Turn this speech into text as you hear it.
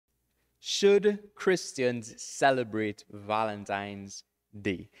Should Christians celebrate Valentine's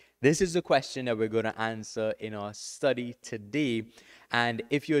Day? This is the question that we're going to answer in our study today. And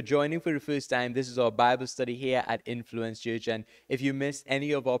if you're joining for the first time, this is our Bible study here at Influence Church. And if you missed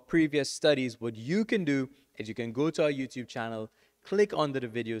any of our previous studies, what you can do is you can go to our YouTube channel, click under the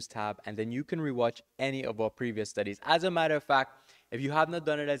videos tab, and then you can rewatch any of our previous studies. As a matter of fact, if you have not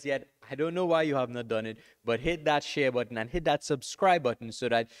done it as yet, I don't know why you have not done it, but hit that share button and hit that subscribe button so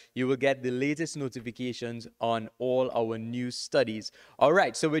that you will get the latest notifications on all our new studies. All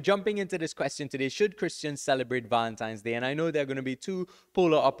right, so we're jumping into this question today. Should Christians celebrate Valentine's Day? And I know there are going to be two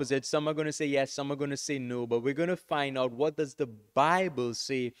polar opposites. Some are going to say yes, some are going to say no, but we're going to find out what does the Bible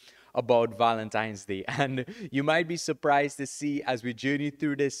say about Valentine's Day. And you might be surprised to see as we journey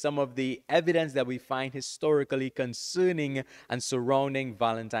through this some of the evidence that we find historically concerning and surrounding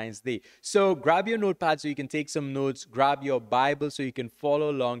Valentine's Day. So grab your notepad so you can take some notes, grab your Bible so you can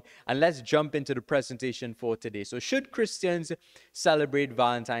follow along, and let's jump into the presentation for today. So should Christians celebrate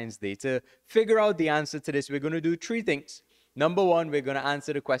Valentine's Day? To figure out the answer to this, we're going to do three things. Number one, we're going to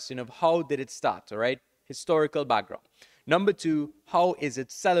answer the question of how did it start, all right? Historical background. Number two, how is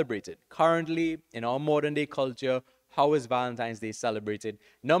it celebrated? Currently, in our modern day culture, how is Valentine's Day celebrated?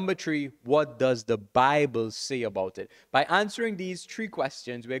 Number three, what does the Bible say about it? By answering these three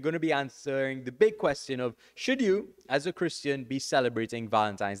questions, we're going to be answering the big question of, should you, as a Christian, be celebrating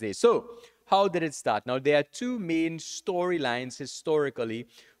Valentine's Day? So, how did it start? Now, there are two main storylines historically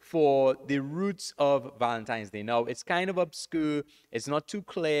for the roots of Valentine's Day. Now, it's kind of obscure. It's not too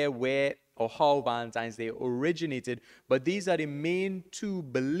clear where or how Valentine's Day originated, but these are the main two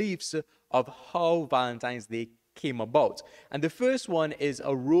beliefs of how Valentine's Day came about. And the first one is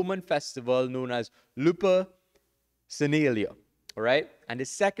a Roman festival known as Lupercalia, all right? And the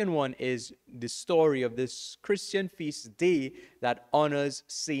second one is the story of this Christian feast day that honors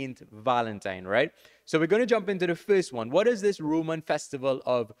Saint Valentine, right? So we're going to jump into the first one. What is this Roman festival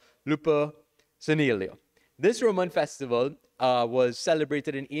of Lupercalia? This Roman festival was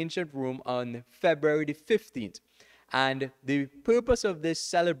celebrated in ancient Rome on February the 15th. And the purpose of this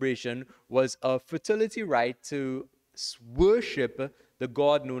celebration was a fertility rite to worship the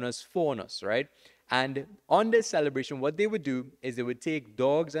god known as Faunus, right? And on this celebration, what they would do is they would take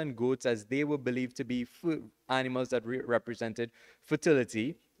dogs and goats, as they were believed to be animals that represented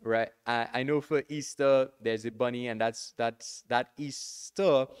fertility, right? I know for Easter there's a bunny, and that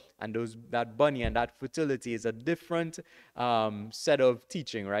Easter and that bunny and that fertility is a different set of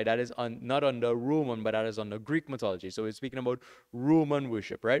teaching, right? That is not under Roman, but that is under Greek mythology. So we're speaking about Roman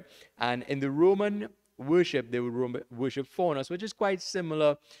worship, right? And in the Roman worship, they would worship Faunus, which is quite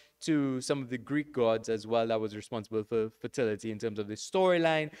similar to some of the Greek gods as well, that was responsible for fertility in terms of the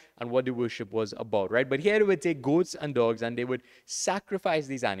storyline and what the worship was about, right? But here they would take goats and dogs and they would sacrifice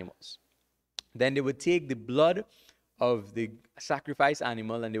these animals. Then they would take the blood of the sacrificed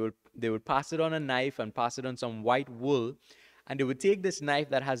animal and they would pass it on a knife and pass it on some white wool. And they would take this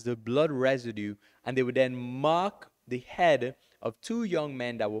knife that has the blood residue and they would then mark the head of two young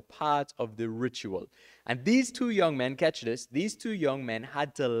men that were part of the ritual. And these two young men, catch this, these two young men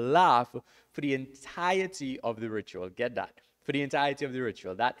had to laugh for the entirety of the ritual. Get that? For the entirety of the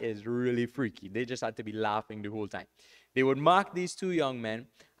ritual. That is really freaky. They just had to be laughing the whole time. They would mark these two young men,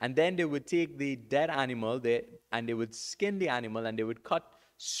 and then they would take the dead animal and they would skin the animal, and they would cut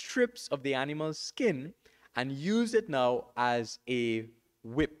strips of the animal's skin and use it now as a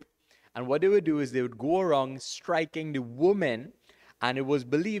whip. And what they would do is they would go around striking the woman, and it was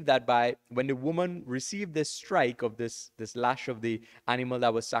believed that when the woman received this strike of this lash of the animal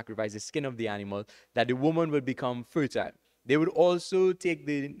that was sacrificed, the skin of the animal, that the woman would become fertile. They would also take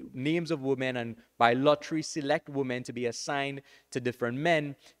the names of women and by lottery select women to be assigned to different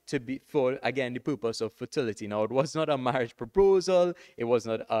men for, again, the purpose of fertility. Now, it was not a marriage proposal. It was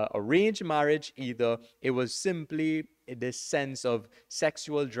not an arranged marriage either. It was simply this sense of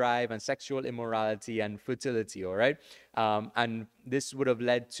sexual drive and sexual immorality and fertility, all right? And this would have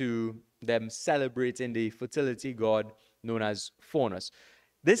led to them celebrating the fertility god known as Faunus.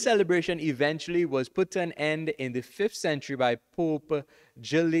 This celebration eventually was put to an end in the 5th century by Pope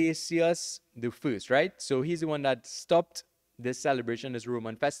Gelasius I, right? So he's the one that stopped this celebration, this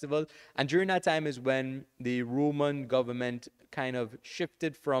Roman festival. And during that time is when the Roman government kind of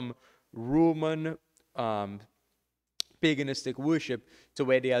shifted from Roman paganistic worship to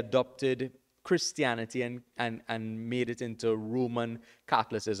where they adopted Christianity and made it into Roman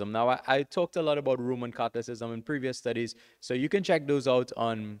Catholicism. Now, I talked a lot about Roman Catholicism in previous studies, so you can check those out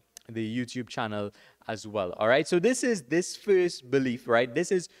on the YouTube channel as well. All right, so this is this first belief, right?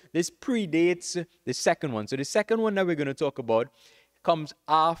 This predates the second one. So the second one that we're going to talk about comes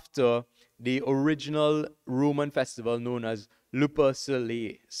after the original Roman festival known as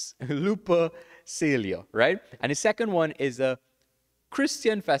Lupercalia, right? And the second one is a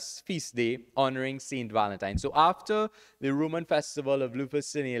Christian feast day honoring Saint Valentine. So after the Roman festival of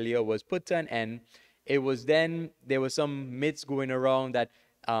Lupercalia was put to an end, it was then there was some myths going around that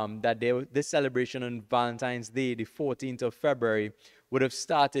this celebration on Valentine's Day, the 14th of February, would have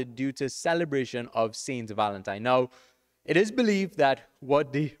started due to celebration of Saint Valentine. Now, it is believed that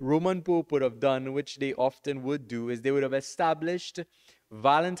what the Roman Pope would have done, which they often would do, is they would have established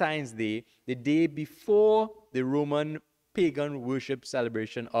Valentine's Day the day before the Roman pagan worship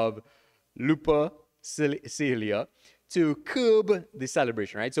celebration of Lupercalia to curb the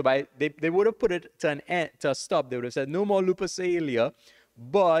celebration, right? So they would have put it to an end, to a stop. They would have said no more Lupercalia,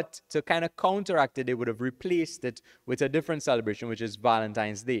 but to kind of counteract it, they would have replaced it with a different celebration, which is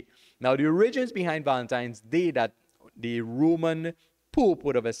Valentine's Day. Now, the origins behind Valentine's Day that the Roman Pope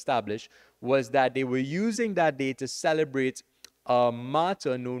would have established was that they were using that day to celebrate a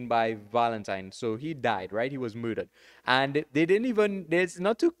martyr known by Valentine. So he died, right? He was murdered. And they didn't even, it's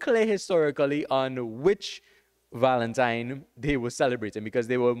not too clear historically on which Valentine they were celebrating, because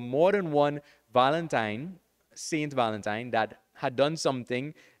there were more than one Valentine, Saint Valentine, that had done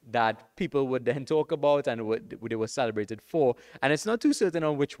something that people would then talk about and they were celebrated for. And it's not too certain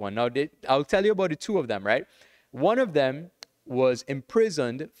on which one. Now, I'll tell you about the two of them, right? One of them was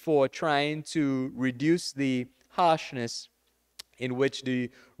imprisoned for trying to reduce the harshness in which the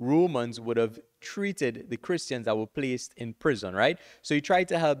Romans would have treated the Christians that were placed in prison, right? So he tried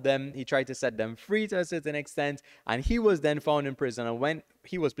to help them. He tried to set them free to a certain extent. And he was then found in prison. And when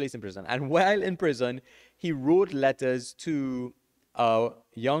he was placed in prison, and while in prison, he wrote letters to a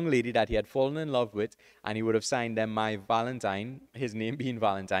young lady that he had fallen in love with. And he would have signed them My Valentine, his name being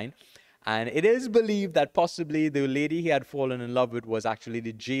Valentine. And it is believed that possibly the lady he had fallen in love with was actually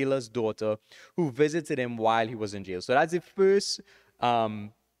the jailer's daughter who visited him while he was in jail. So that's the first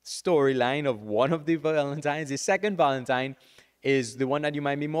storyline of one of the Valentines. The second Valentine is the one that you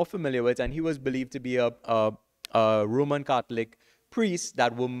might be more familiar with, and he was believed to be a Roman Catholic priest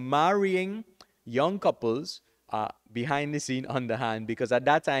that were marrying young couples behind the scene, underhand, because at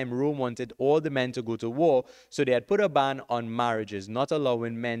that time Rome wanted all the men to go to war, so they had put a ban on marriages, not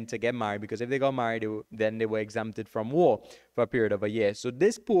allowing men to get married, because if they got married, then they were exempted from war for a period of a year. So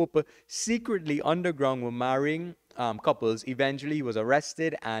this pope secretly underground were marrying couples. Eventually he was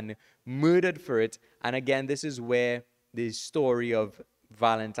arrested and murdered for it. And again, this is where the story of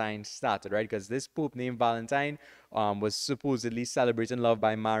Valentine started, right? Because this pope named Valentine was supposedly celebrating love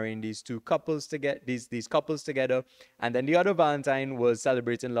by marrying these two couples to get these couples together, and then the other Valentine was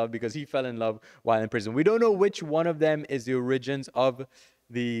celebrating love because he fell in love while in prison. We don't know which one of them is the origins of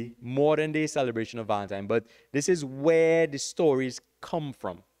the modern day celebration of Valentine, but this is where the stories come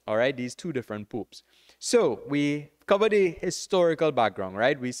from. All right, these two different popes. So we cover the historical background,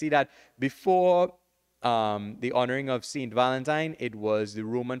 right? We see that before the honoring of Saint Valentine, it was the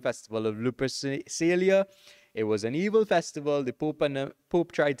Roman festival of Lupercalia. It was an evil festival. The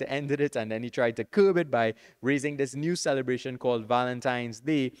Pope tried to end it, and then he tried to curb it by raising this new celebration called Valentine's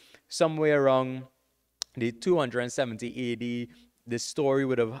Day. Somewhere around the 270 AD, this story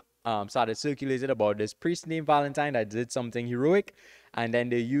would have started circulated about this priest named Valentine that did something heroic, and then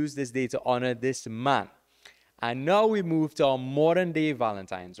they used this day to honor this man. And now we move to our modern day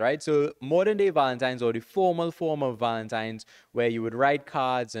Valentines, right? So modern day Valentines, or the formal form of Valentines, where you would write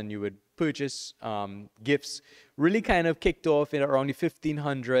cards and you would purchase gifts, really kind of kicked off in around the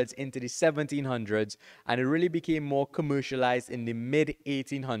 1500s into the 1700s, and it really became more commercialized in the mid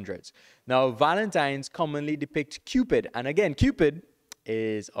 1800s. Now, Valentines commonly depict Cupid, and again, Cupid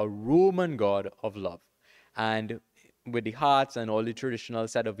is a Roman god of love, and with the hearts and all the traditional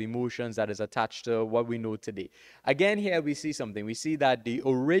set of emotions that is attached to what we know today. Again, here we see something. We see that the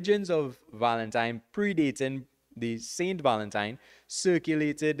origins of Valentine, predating the Saint Valentine,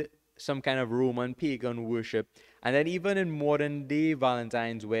 circulated some kind of Roman pagan worship. And then even in modern day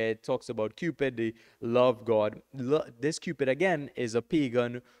Valentines, where it talks about Cupid, the love god, this Cupid again is a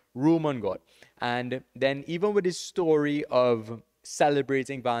pagan Roman god. And then even with this story of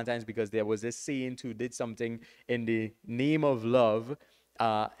celebrating Valentine's because there was this saint who did something in the name of love,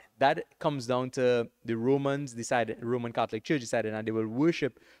 that comes down to the Roman Catholic Church decided that they will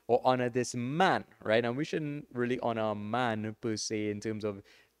worship or honor this man, right? And we shouldn't really honor a man per se in terms of,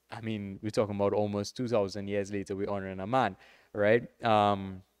 I mean, we're talking about almost 2,000 years later, we're honoring a man, right?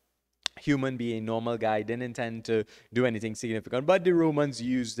 human being, normal guy, didn't intend to do anything significant. But the Romans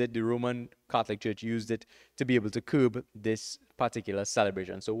used it, the Roman Catholic Church used it to be able to curb this particular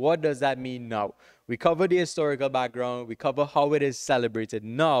celebration. So what does that mean now? We cover the historical background, we cover how it is celebrated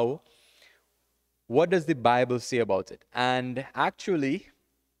now. What does the Bible say about it? And actually,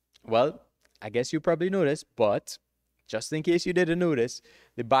 well, I guess you probably noticed, but just in case you didn't notice,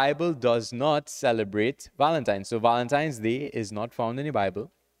 the Bible does not celebrate Valentine's. So Valentine's Day is not found in the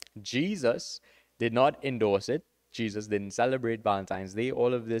Bible. Jesus did not endorse it. Jesus didn't celebrate Valentine's Day.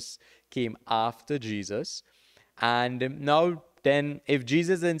 All of this came after Jesus. And now, then, if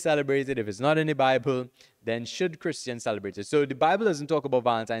Jesus didn't celebrate it, if it's not in the Bible, then should Christians celebrate it? So the Bible doesn't talk about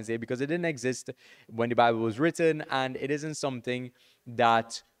Valentine's Day because it didn't exist when the Bible was written, and it isn't something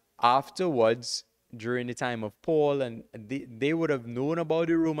that afterwards, during the time of Paul, and they would have known about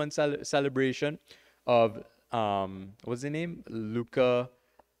the Roman celebration of, what's the name?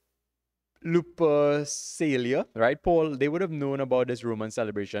 Lupercalia, right? Paul, they would have known about this Roman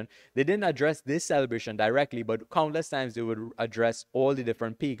celebration. They didn't address this celebration directly, but countless times they would address all the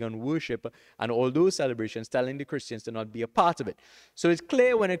different pagan worship and all those celebrations, telling the Christians to not be a part of it. So it's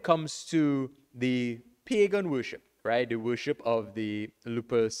clear when it comes to the pagan worship, right? The worship of the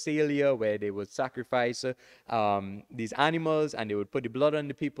Lupercalia, where they would sacrifice these animals, and they would put the blood on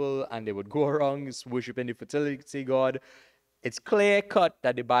the people, and they would go around worshiping the fertility god. It's clear cut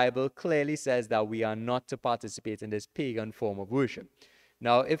that the Bible clearly says that we are not to participate in this pagan form of worship.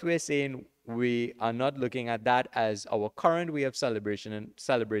 Now, if we're saying we are not looking at that as our current way of celebration and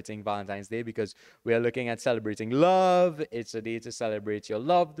celebrating Valentine's Day, because we are looking at celebrating love, it's a day to celebrate your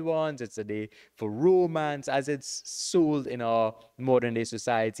loved ones, it's a day for romance, as it's sold in our modern day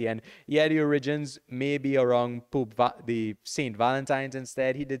society. And yeah, the origins may be around the Saint Valentine's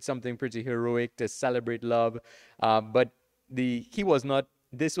instead. He did something pretty heroic to celebrate love, but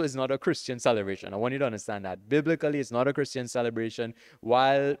this was not a Christian celebration. I want you to understand that. Biblically, it's not a Christian celebration.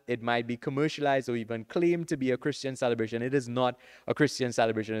 While it might be commercialized or even claimed to be a Christian celebration, it is not a Christian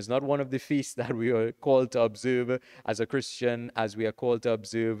celebration. It's not one of the feasts that we are called to observe as a Christian, as we are called to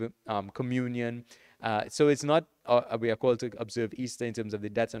observe communion. So it's not, we are called to observe Easter in terms of the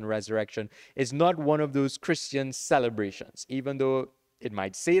death and resurrection. It's not one of those Christian celebrations, even though it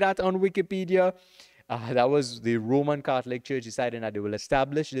might say that on Wikipedia. That was the Roman Catholic Church deciding that they will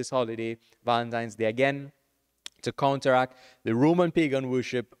establish this holiday, Valentine's Day, again, to counteract the Roman pagan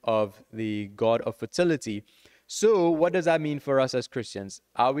worship of the god of fertility. So what does that mean for us as Christians?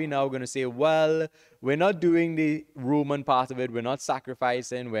 Are we now going to say, well, we're not doing the Roman part of it, we're not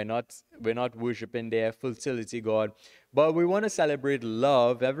sacrificing, we're not worshiping their fertility god, but we want to celebrate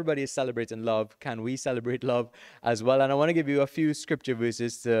love. Everybody is celebrating love. Can we celebrate love as well? And I want to give you a few scripture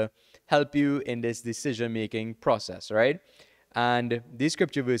verses to help you in this decision-making process, right? And these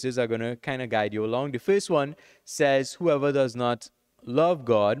scripture verses are going to kind of guide you along. The first one says, whoever does not love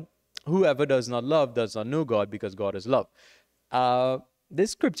God, whoever does not love does not know God, because God is love.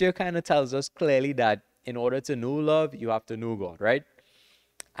 This scripture kind of tells us clearly that in order to know love, you have to know God, right?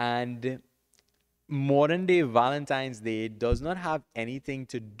 And modern day Valentine's Day does not have anything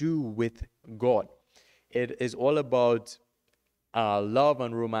to do with God. It is all about love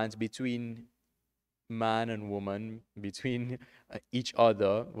and romance between man and woman, between each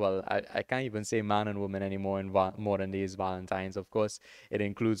other. Well, I can't even say man and woman anymore in modern days Valentine's. Of course, it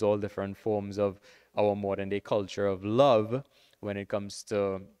includes all different forms of our modern day culture of love when it comes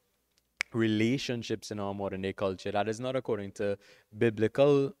to relationships in our modern day culture. That is not according to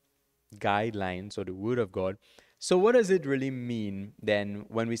biblical guidelines or the word of God. So what does it really mean then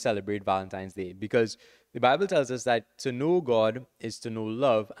when we celebrate Valentine's Day? Because the Bible tells us that to know God is to know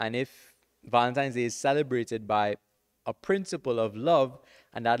love. And if Valentine's Day is celebrated by a principle of love,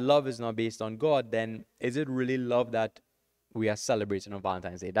 and that love is not based on God, then is it really love that we are celebrating on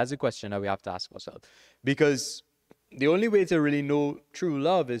Valentine's Day? That's the question that we have to ask ourselves. Because the only way to really know true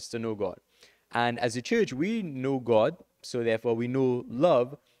love is to know God. And as a church, we know God, so therefore we know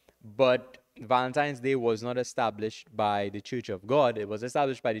love. But Valentine's Day was not established by the Church of God. It was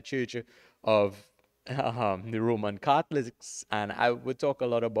established by the Church of the Roman Catholics. And I would talk a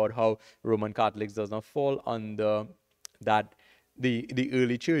lot about how Roman Catholics does not fall under that, the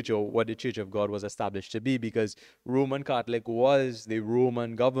early church, or what the Church of God was established to be, because Roman Catholic was the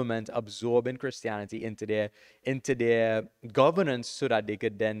Roman government absorbing Christianity into their governance so that they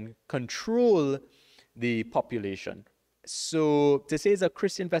could then control the population. So to say it's a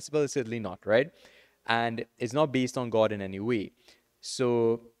Christian festival is certainly not, right? And it's not based on God in any way.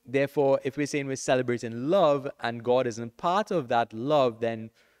 So therefore, if we're saying we're celebrating love and God isn't part of that love,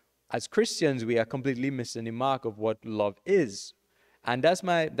 then as Christians, we are completely missing the mark of what love is. And that's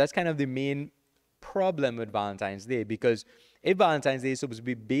kind of the main problem with Valentine's Day, because if Valentine's Day is supposed to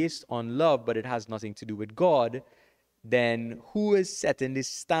be based on love, but it has nothing to do with God, then who is setting the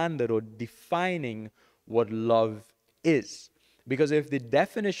standard or defining what love is? Because if the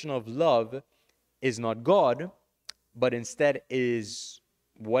definition of love is not God, but instead is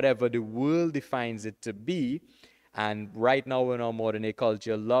whatever the world defines it to be, and right now in our modern day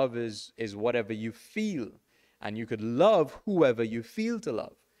culture, love is whatever you feel, and you could love whoever you feel to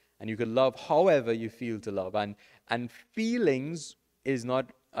love, and you could love however you feel to love, and feelings is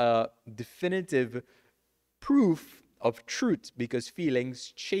not a definitive proof of truth, because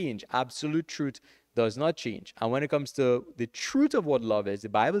feelings change. Absolute truth does not change. And when it comes to the truth of what love is, the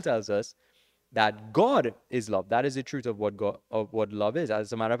Bible tells us that God is love. That is the truth of what love is.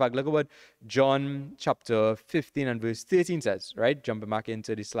 As a matter of fact, look at what John chapter 15 and verse 13 says, right? Jumping back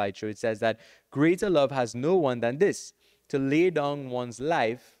into the slideshow, it says that greater love has no one than this, to lay down one's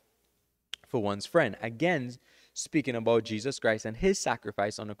life for one's friend. Again, speaking about Jesus Christ and his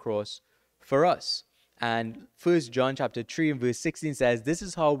sacrifice on the cross for us. And 1 John chapter 3 and verse 16 says, this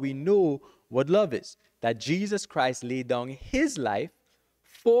is how we know what love is, that Jesus Christ laid down his life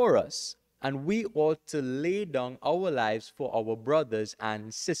for us, and we ought to lay down our lives for our brothers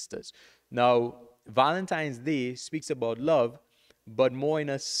and sisters. Now, Valentine's Day speaks about love, but more in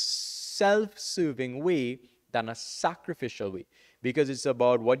a self-serving way than a sacrificial way, because it's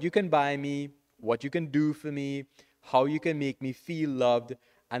about what you can buy me, what you can do for me, how you can make me feel loved.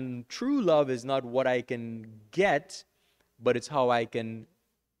 And true love is not what I can get, but it's how I can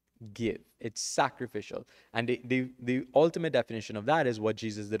give. It's sacrificial. And the ultimate definition of that is what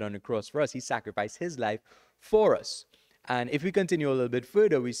Jesus did on the cross for us. He sacrificed his life for us. And if we continue a little bit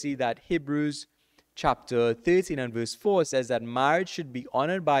further, we see that Hebrews chapter 13 and verse 4 says that marriage should be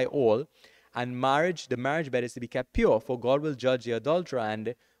honored by all, and the marriage bed is to be kept pure, for God will judge the adulterer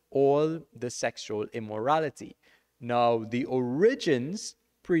and all the sexual immorality. Now, the origins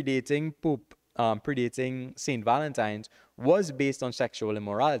predating Saint Valentine's was based on sexual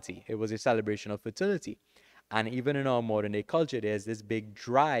immorality. It was a celebration of fertility. And even in our modern day culture, there's this big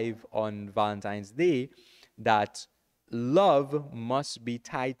drive on Valentine's Day that love must be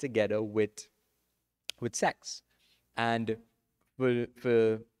tied together with sex. And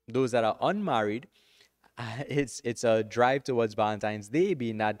for those that are unmarried, it's a drive towards Valentine's Day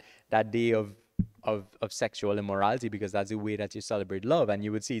being that day of sexual immorality, because that's the way that you celebrate love. And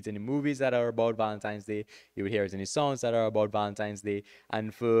you would see it in the movies that are about Valentine's Day. You would hear it in the songs that are about Valentine's Day.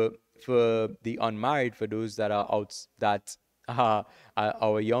 And for the unmarried, for those that are out, that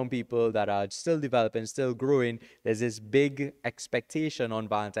our young people that are still developing, still growing, there's this big expectation on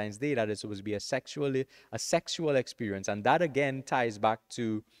Valentine's Day that it's supposed to be a sexual experience. And that again ties back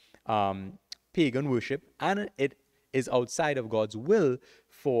to pagan worship, and it is outside of God's will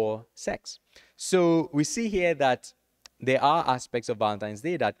for sex. So we see here that there are aspects of Valentine's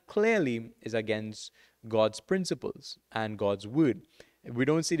Day that clearly is against God's principles and God's word. We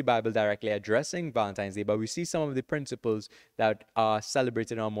don't see the Bible directly addressing Valentine's Day, but we see some of the principles that are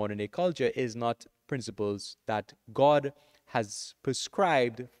celebrated in our modern day culture is not principles that God has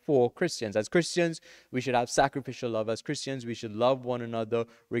prescribed for Christians. As Christians, we should have sacrificial love. As Christians, we should love one another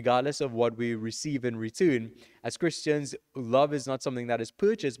regardless of what we receive in return. As Christians, love is not something that is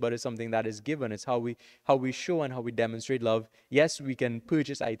purchased, but it's something that is given. It's how we show and how we demonstrate love. Yes, we can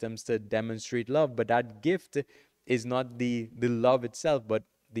purchase items to demonstrate love, but that gift is not the love itself, but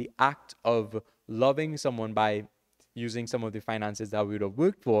the act of loving someone by using some of the finances that we would have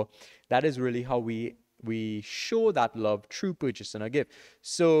worked for. That is really how we show that love through purchasing a gift.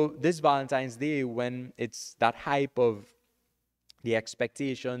 So this Valentine's Day, when it's that hype of the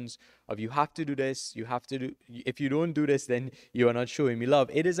expectations of you have to do this, if you don't do this, then you are not showing me love.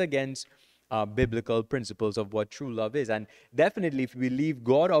 It is against biblical principles of what true love is. And definitely, if we leave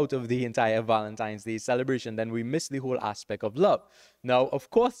God out of the entire Valentine's Day celebration, then we miss the whole aspect of love. Now, of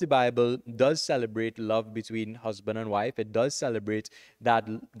course, the Bible does celebrate love between husband and wife. It does celebrate that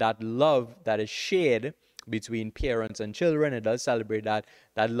love that is shared between parents and children. It does celebrate that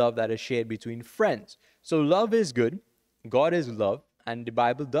love that is shared between friends. So love is good. God is love. And the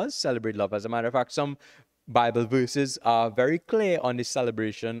Bible does celebrate love. As a matter of fact, some Bible verses are very clear on the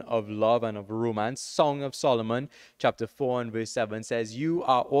celebration of love and of romance. Song of Solomon, chapter 4 and verse 7 says, "You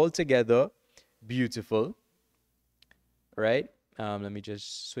are altogether beautiful." Right? Let me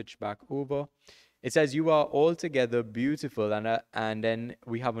just switch back over. It says, "You are altogether beautiful." And then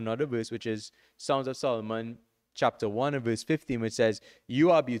we have another verse, which is Songs of Solomon, chapter 1 and verse 15, which says,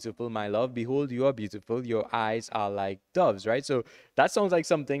 "You are beautiful, my love. Behold, you are beautiful. Your eyes are like doves," right? So that sounds like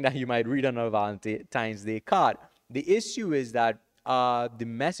something that you might read on a Valentine's Day card. The issue is that are the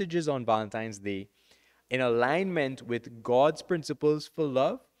messages on Valentine's Day in alignment with God's principles for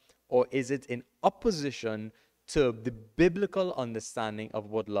love, or is it in opposition to the biblical understanding of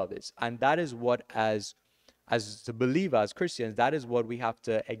what love is? And that is what, as the believer, as Christians, that is what we have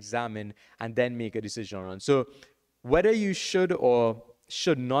to examine and then make a decision on. So whether you should or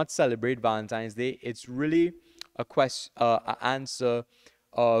should not celebrate Valentine's Day, it's really a question, an answer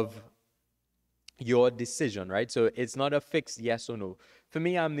of your decision, right? So it's not a fixed yes or no. For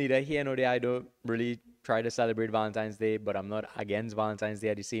me, I'm neither here nor there. I don't really try to celebrate Valentine's Day, but I'm not against Valentine's Day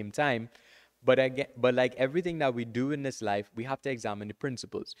at the same time. But again, but like everything that we do in this life, we have to examine the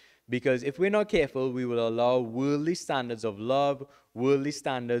principles. Because if we're not careful, we will allow worldly standards of love, worldly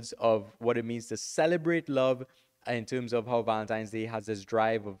standards of what it means to celebrate love, in terms of how Valentine's Day has this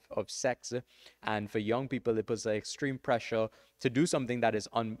drive of sex, and for young people it puts extreme pressure to do something that is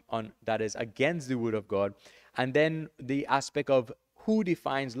on that is against the word of God. And then the aspect of who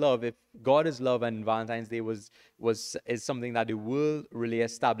defines love, if God is love and Valentine's Day was is something that the world really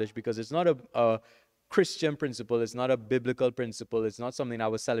established, because it's not a Christian principle. It's not a biblical principle. It's not something that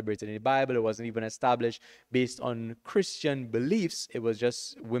was celebrated in the Bible. It wasn't even established based on Christian beliefs. It was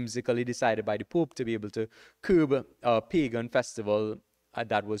just whimsically decided by the Pope to be able to curb a pagan festival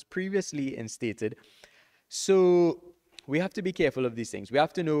that was previously instated. So we have to be careful of these things. We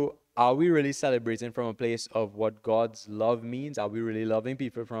have to know, are we really celebrating from a place of what God's love means? Are we really loving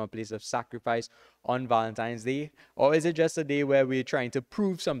people from a place of sacrifice on Valentine's Day? Or is it just a day where we're trying to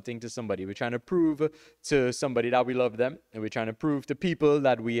prove something to somebody? We're trying to prove to somebody that we love them, and we're trying to prove to people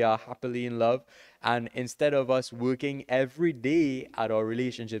that we are happily in love. And instead of us working every day at our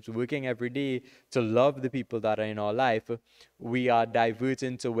relationships, working every day to love the people that are in our life, we are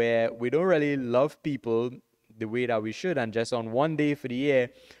diverting to where we don't really love people the way that we should, and just on one day for the year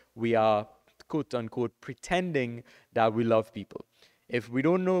we are quote unquote pretending that we love people. If we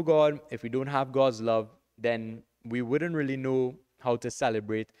don't know God, if we don't have God's love, then we wouldn't really know how to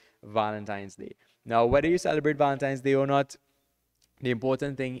celebrate Valentine's Day. Now, whether you celebrate Valentine's Day or not, the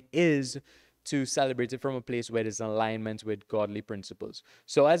important thing is to celebrate it from a place where there's alignment with godly principles.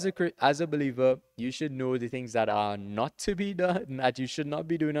 So as a believer, you should know the things that are not to be done, that you should not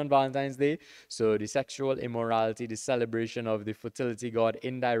be doing on Valentine's Day. So the sexual immorality, the celebration of the fertility god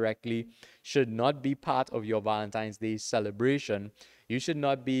indirectly should not be part of your Valentine's Day celebration. You should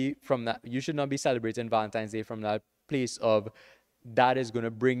not be celebrating Valentine's Day from that place of, that is going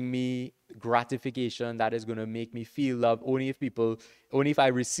to bring me gratification, that is going to make me feel love. Only if I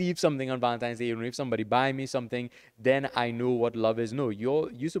receive something on Valentine's Day, only if somebody buy me something, then I know what love is. No,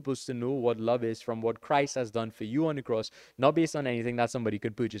 you're supposed to know what love is from what Christ has done for you on the cross, not based on anything that somebody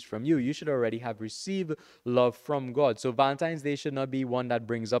could purchase from you. You should already have received love from God. So Valentine's Day should not be one that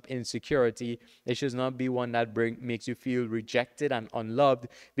brings up insecurity. It should not be one that makes you feel rejected and unloved,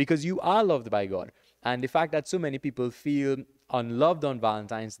 because you are loved by God. And the fact that so many people feel unloved on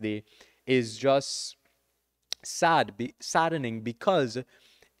Valentine's Day is just saddening, because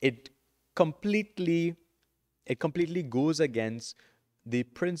it completely goes against the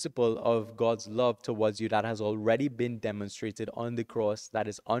principle of God's love towards you that has already been demonstrated on the cross, that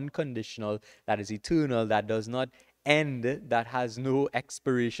is unconditional, that is eternal, that does not end, that has no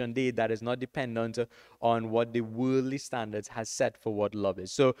expiration date, that is not dependent on what the worldly standards has set for what love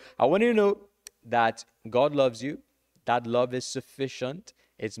is. So I want you to know that God loves you. That love is sufficient.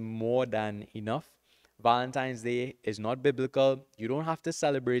 It's more than enough. Valentine's Day is not biblical. You don't have to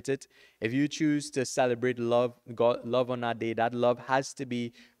celebrate it. If you choose to celebrate love on that day, that love has to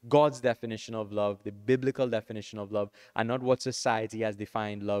be God's definition of love, the biblical definition of love, and not what society has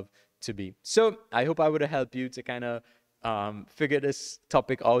defined love to be. So I hope I would have helped you to kind of figure this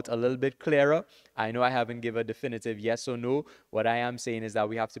topic out a little bit clearer. I know I haven't given a definitive yes or no. What I am saying is that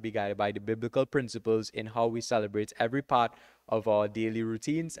we have to be guided by the biblical principles in how we celebrate every part of our daily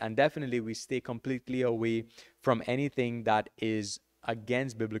routines, and definitely we stay completely away from anything that is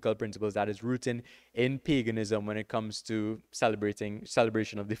against biblical principles, that is rooted in paganism when it comes to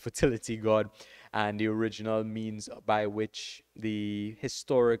celebration of the fertility god and the original means by which the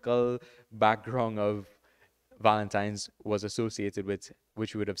historical background of Valentine's was associated with,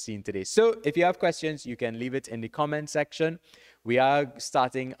 which we would have seen today. So if you have questions, you can leave it in the comment section. We are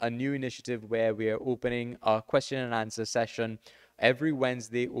starting a new initiative where we are opening a question and answer session every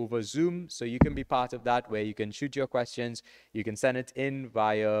Wednesday over Zoom. So you can be part of that, where you can shoot your questions. You can send it in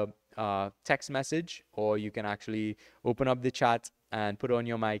via text message, or you can actually open up the chat and put on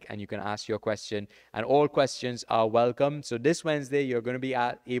your mic and you can ask your question, and all questions are welcome. So this Wednesday you're going to be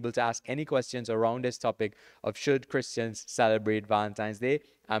able to ask any questions around this topic of should Christians celebrate Valentine's Day.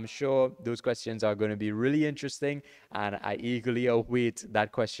 I'm sure those questions are going to be really interesting, and I eagerly await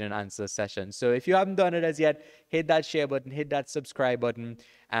that question and answer session. So if you haven't done it as yet, hit that share button, hit that subscribe button,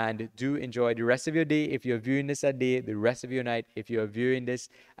 and do enjoy the rest of your day. If you're viewing this at day, the rest of your night if you're viewing this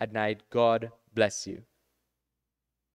at night. God bless you.